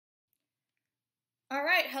All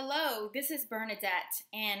right, hello, this is Bernadette,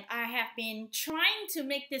 and I have been trying to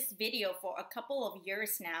make this video for a couple of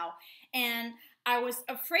years now, and I was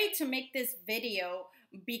afraid to make this video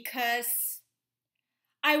because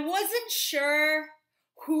I wasn't sure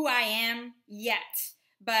who I am yet,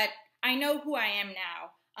 but I know who I am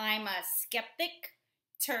now. I'm a skeptic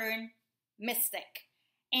turned mystic,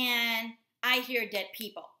 and I hear dead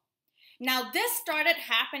people. Now, this started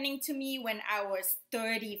happening to me when I was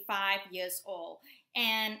 35 years old,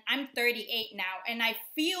 and I'm 38 now, and I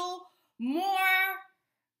feel more.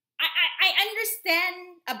 I understand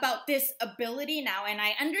about this ability now, and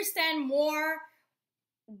I understand more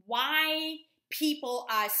why people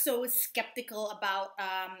are so skeptical about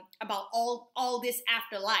all this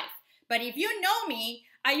afterlife. But if you know me,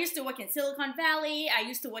 I used to work in Silicon Valley. I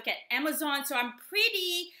used to work at Amazon, so I'm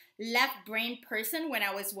pretty left brain person when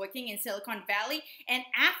I was working in Silicon Valley. And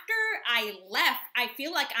after I left, I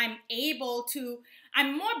feel like I'm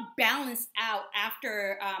more balanced out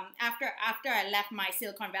after I left my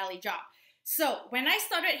Silicon Valley job. So when I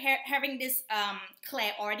started having this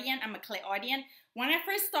clairaudient, I'm a clairaudient. When I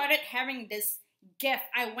first started having this gift,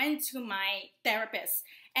 I went to my therapist,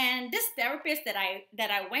 and this therapist that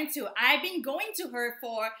I went to, I've been going to her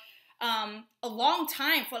for a long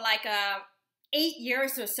time, for like 8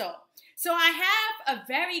 years or so. So I have a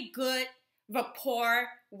very good rapport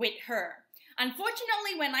with her.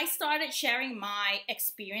 Unfortunately, when I started sharing my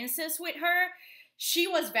experiences with her, she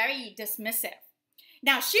was very dismissive.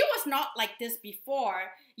 Now, she was not like this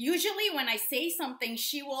before. Usually when I say something,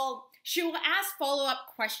 she will ask follow-up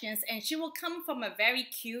questions, and she will come from a very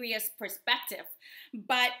curious perspective.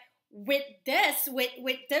 But with this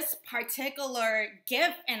particular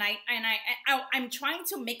gift, and I'm trying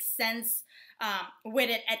to make sense with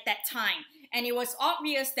it at that time. And it was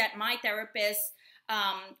obvious that my therapist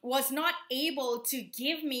was not able to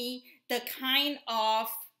give me the kind of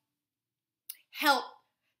help,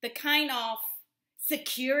 the kind of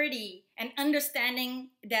security and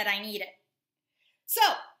understanding that I needed. So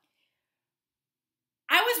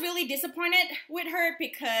I was really disappointed with her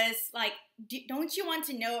because, like, don't you want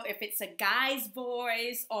to know if it's a guy's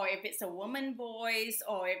voice or if it's a woman's voice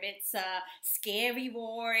or if it's a scary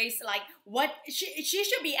voice? Like, what she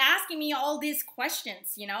should be asking me all these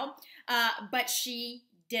questions, you know? But she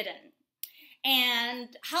didn't.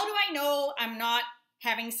 And how do I know I'm not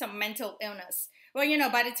having some mental illness? Well, you know,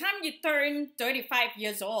 by the time you turn 35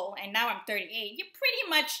 years old, and now I'm 38, you pretty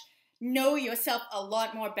much know yourself a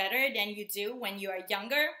lot more better than you do when you are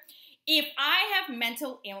younger. If I have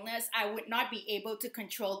mental illness, I would not be able to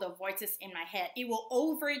control the voices in my head. It will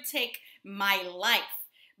overtake my life.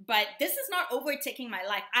 But this is not overtaking my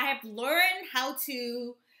life. I have learned how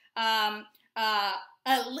to, I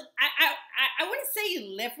wouldn't say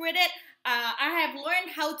live with it. I have learned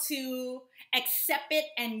how to accept it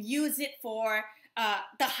and use it for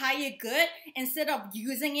the higher good instead of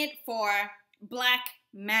using it for black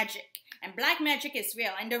magic. And black magic is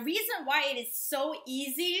real. And the reason why it is so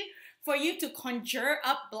easy for you to conjure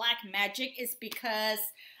up black magic is because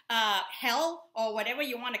hell, or whatever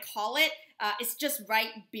you want to call it, is just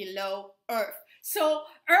right below Earth. So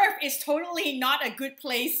Earth is totally not a good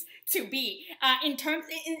place to be in terms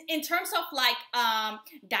of like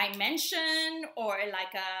dimension or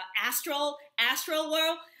like astral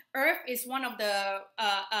world. Earth is one of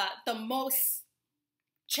the most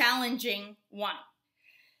challenging one.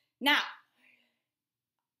 Now,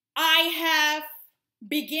 I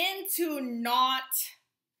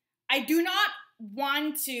do not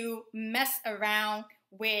want to mess around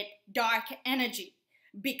with dark energy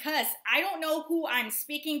because I don't know who I'm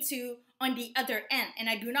speaking to on the other end, and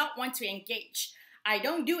I do not want to engage. I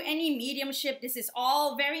don't do any mediumship. This is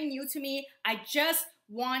all very new to me. I just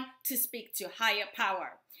want to speak to higher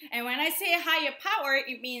power. And when I say higher power,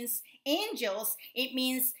 it means angels, it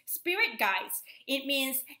means spirit guides, it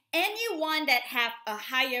means anyone that have a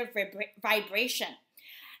higher vibration,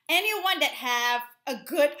 anyone that have a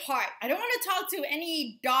good heart. I don't want to talk to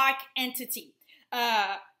any dark entity.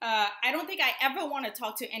 I don't think I ever want to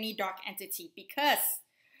talk to any dark entity because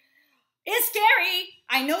it's scary.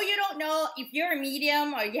 I know you don't know. If you're a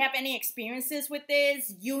medium or you have any experiences with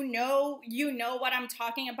this, you know what I'm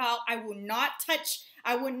talking about. I will not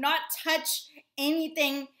touch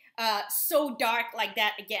anything so dark like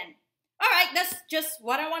that again. All right, that's just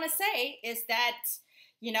what I want to say is that,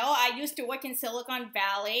 you know, I used to work in Silicon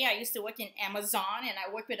Valley. I used to work in Amazon, and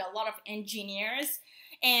I worked with a lot of engineers.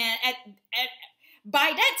 And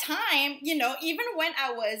by that time, you know, even when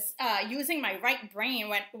I was using my right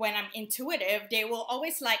brain, when I'm intuitive, they will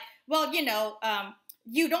always like, well, you know,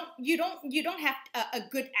 you don't have a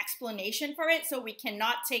good explanation for it, so we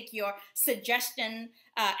cannot take your suggestion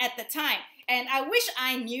at the time. And I wish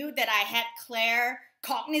I knew that I had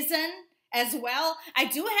claircognizant as well. I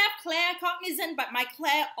do have claircognizant, but my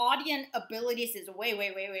clairaudient abilities is way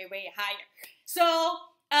higher. So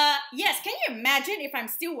yes, can you imagine if I'm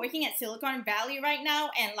still working at Silicon Valley right now,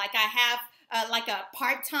 and like I have like a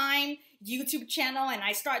part-time YouTube channel, and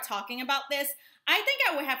I start talking about this? I think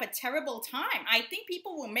I would have a terrible time. I think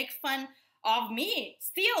people will make fun of me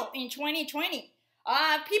still in 2020.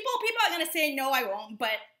 People are gonna say no, I won't,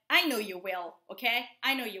 but I know you will. Okay,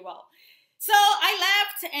 I know you will. So I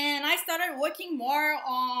left and I started working more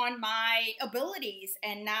on my abilities,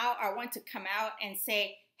 and now I want to come out and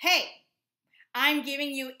say, hey, I'm giving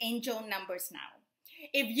you angel numbers now.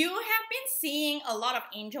 If you have been seeing a lot of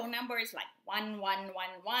angel numbers like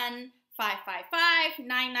 1111, 555,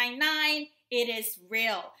 999, it is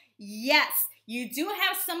real. Yes, you do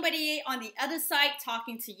have somebody on the other side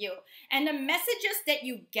talking to you. And the messages that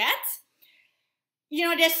you get, you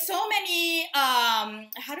know, there's so many,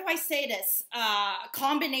 how do I say this?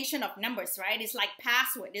 Combination of numbers, right? It's like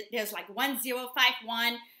password. There's like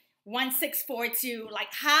 1051, 1642.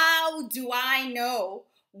 Like, how do I know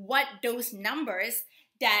what those numbers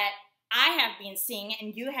that I have been seeing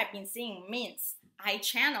and you have been seeing means? I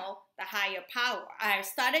channel the higher power. I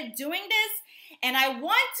started doing this, and I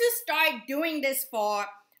want to start doing this for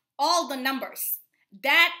all the numbers.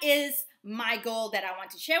 That is my goal that I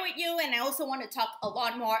want to share with you. And I also want to talk a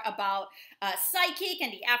lot more about psychic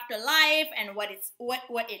and the afterlife and what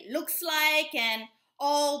it looks like and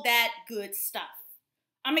all that good stuff.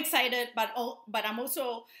 I'm excited, but I'm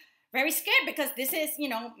also very scared, because this is, you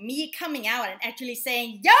know, me coming out and actually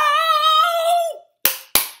saying, yo,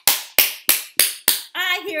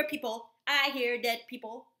 I hear people. I hear dead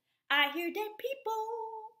people. I hear dead people.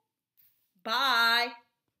 Bye.